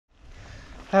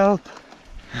Help.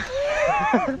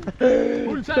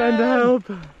 Send help.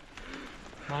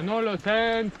 Manolo,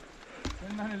 send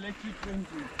an electric train.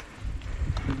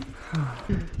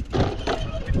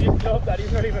 With this glove that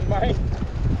is not even mine.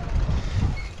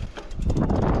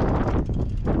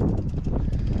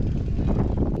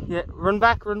 Yeah, run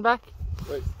back, run back.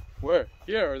 Wait, where?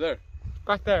 Here or there?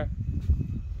 Back there.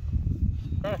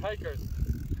 Where are hikers?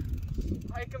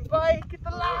 I can bike at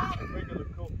the last.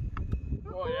 Cool.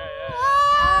 Oh yeah.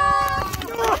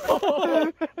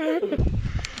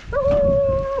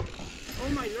 Oh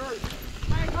my lord.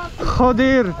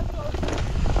 Joder.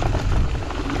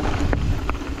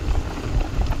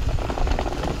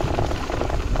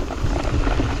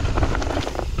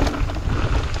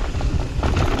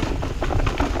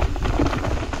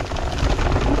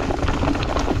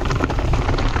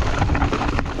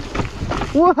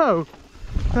 Whoa!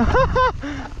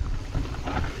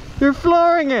 You're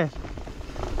flooring it!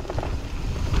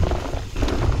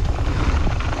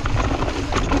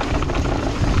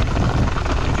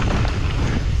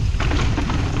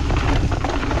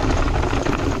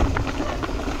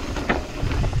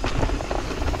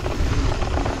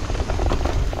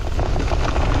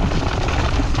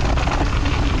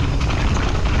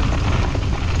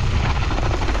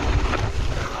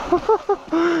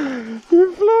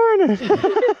 You're flooring it!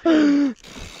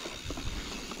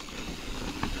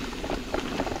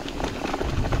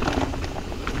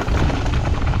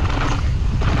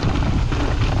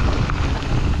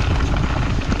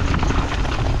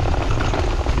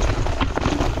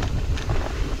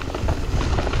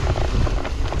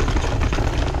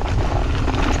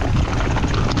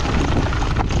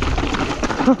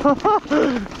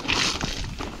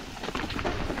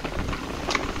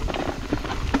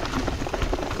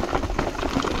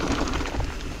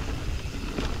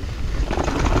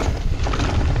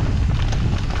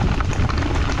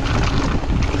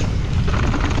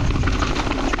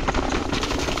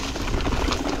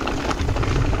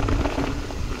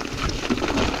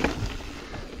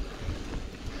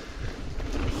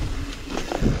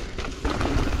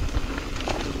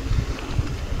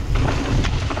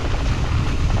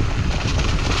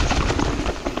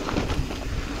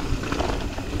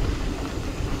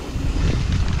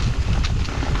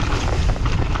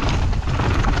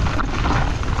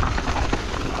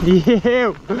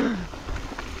 Yeah.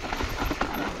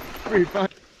 Pretty fun.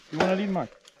 You wanna lead, Mark?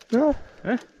 No.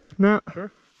 Eh? No.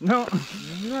 Sure. No.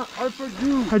 No, I for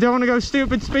you. I don't want to go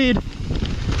stupid speed.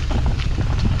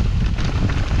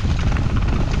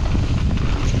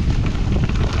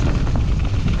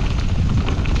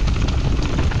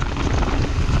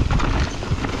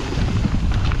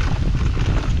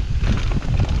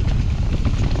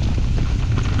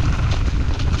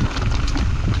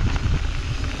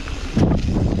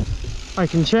 I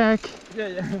can check. Yeah,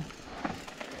 yeah.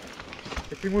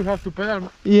 I think we have to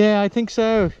pedal. Yeah, I think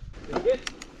so.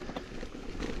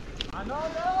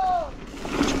 Manolo!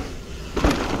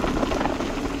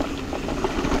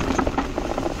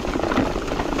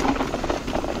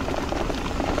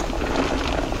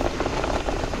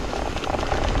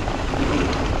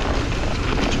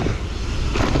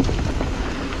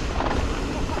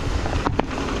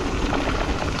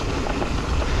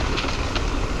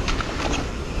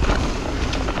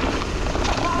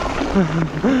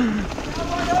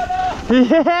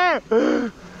 Yeah!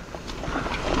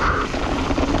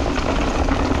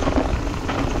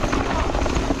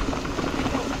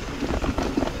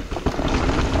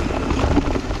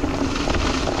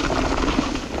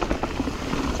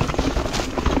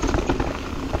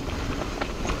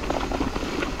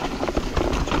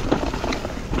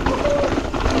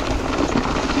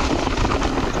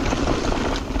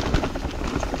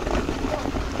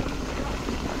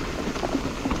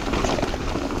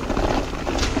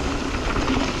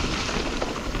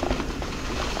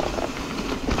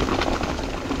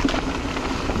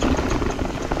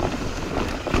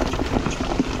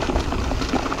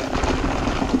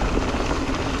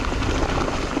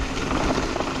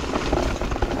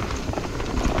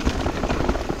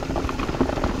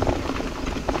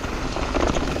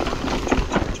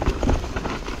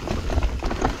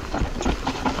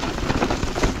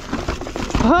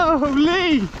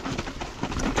 Holy!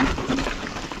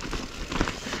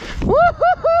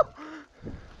 Woo-hoo-hoo!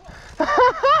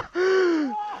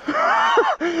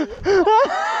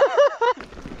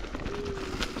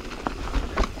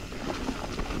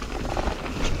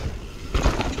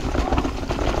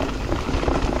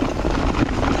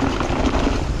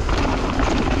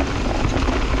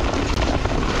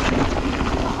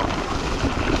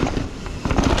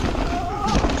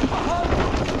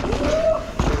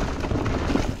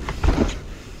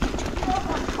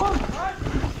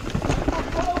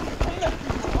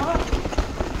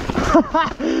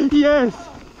 Yes.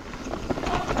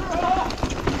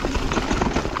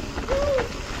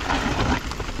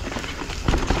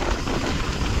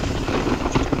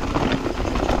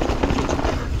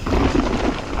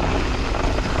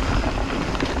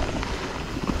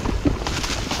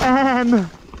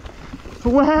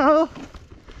 Well,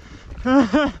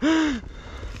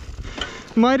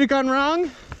 might have gone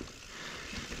wrong.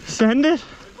 Send it.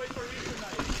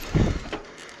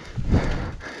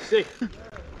 Sick.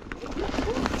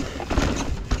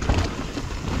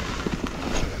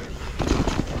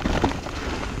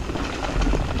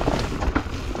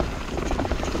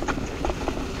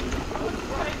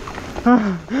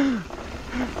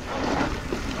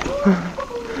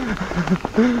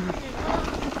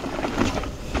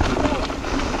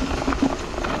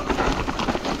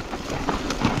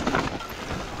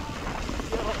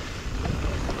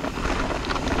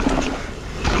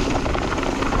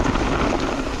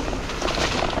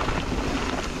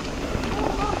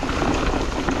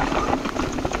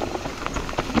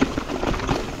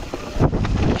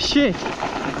 Shit.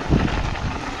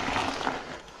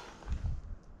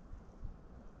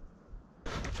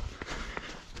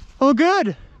 Oh,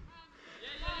 good.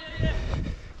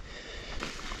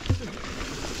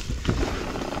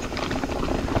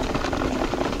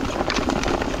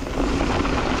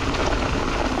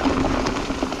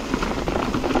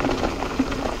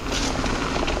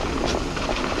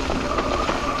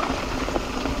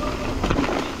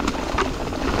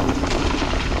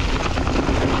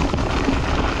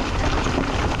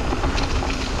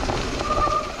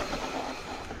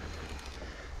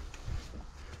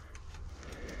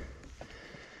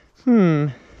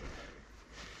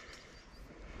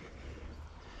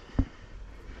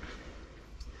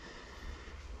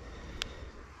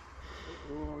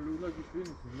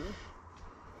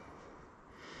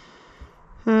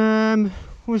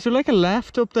 Was there like a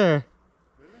left up there?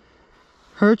 Really?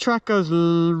 Her track goes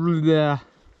there.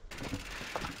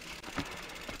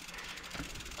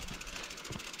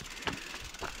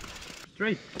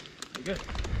 Straight. Good.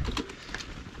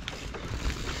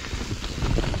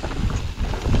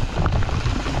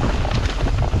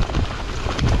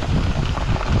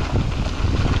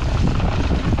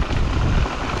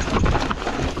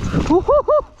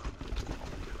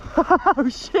 Oh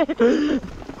shit!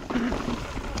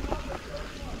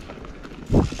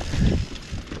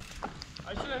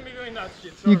 I shouldn't be doing that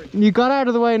shit, sorry. You got out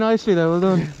of the way nicely though, well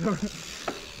done.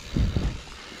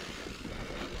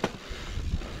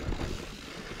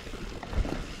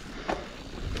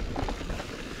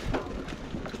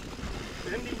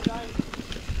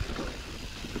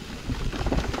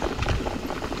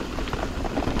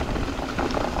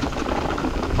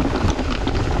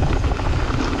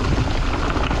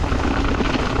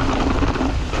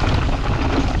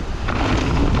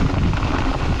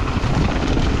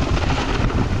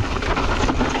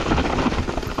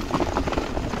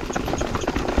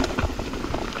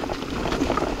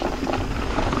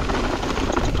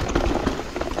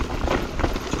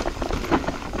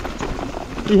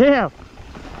 Yeah.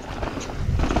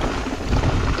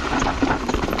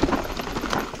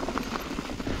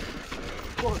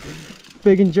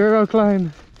 Big enduro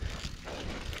climb.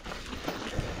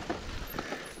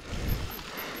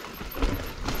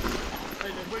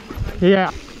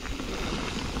 Yeah.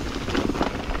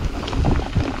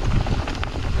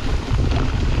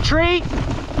 Treat.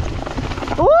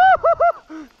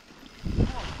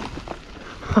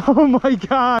 Oh my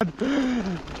god.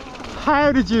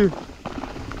 How did you?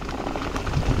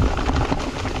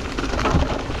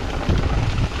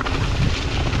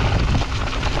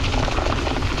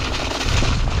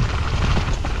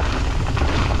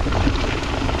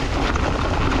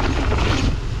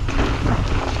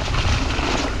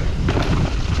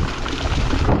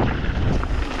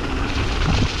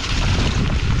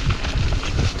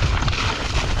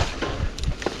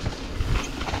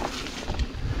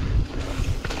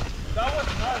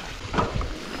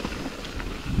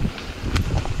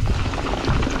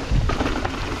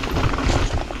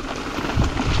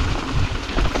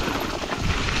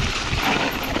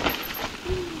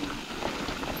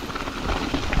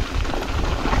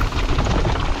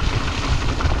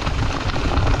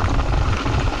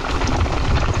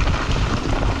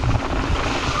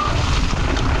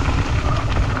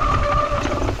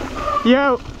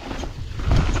 Yo.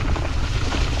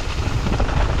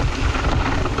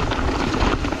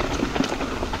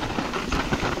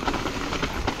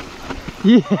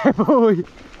 Yeah, boy.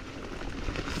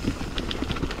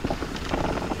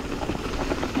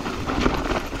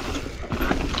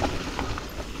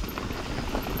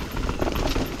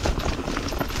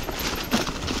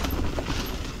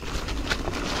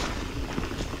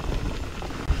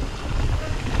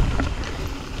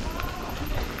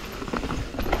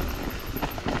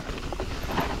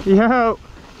 Yo.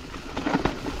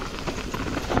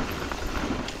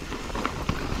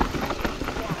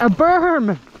 A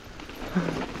berm.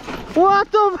 What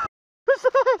the f is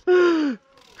that?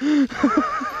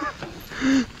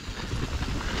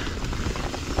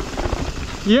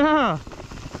 Yeah.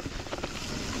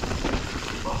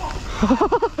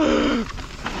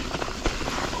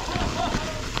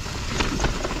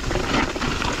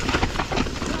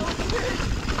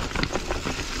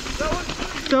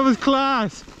 That was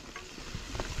class.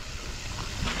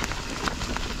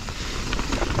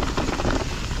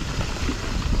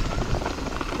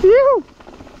 Phew.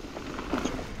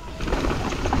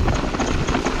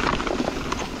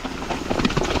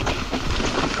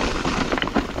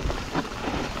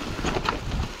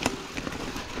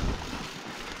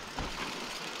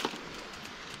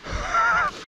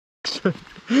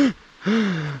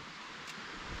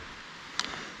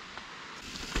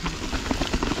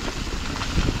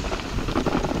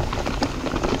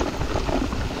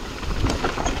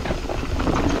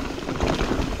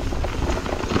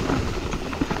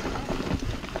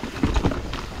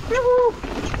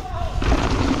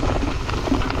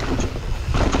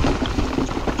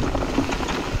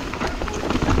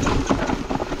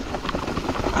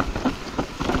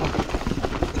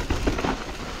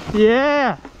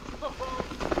 Yeah.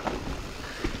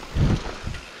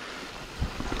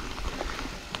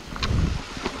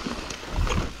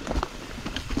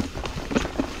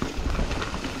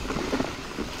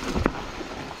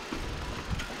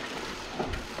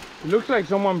 It looks like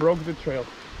someone broke the trail,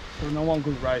 so no one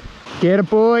could ride. Get it,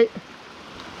 boy.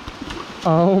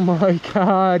 Oh my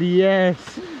god,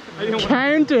 yes.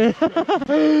 Count it.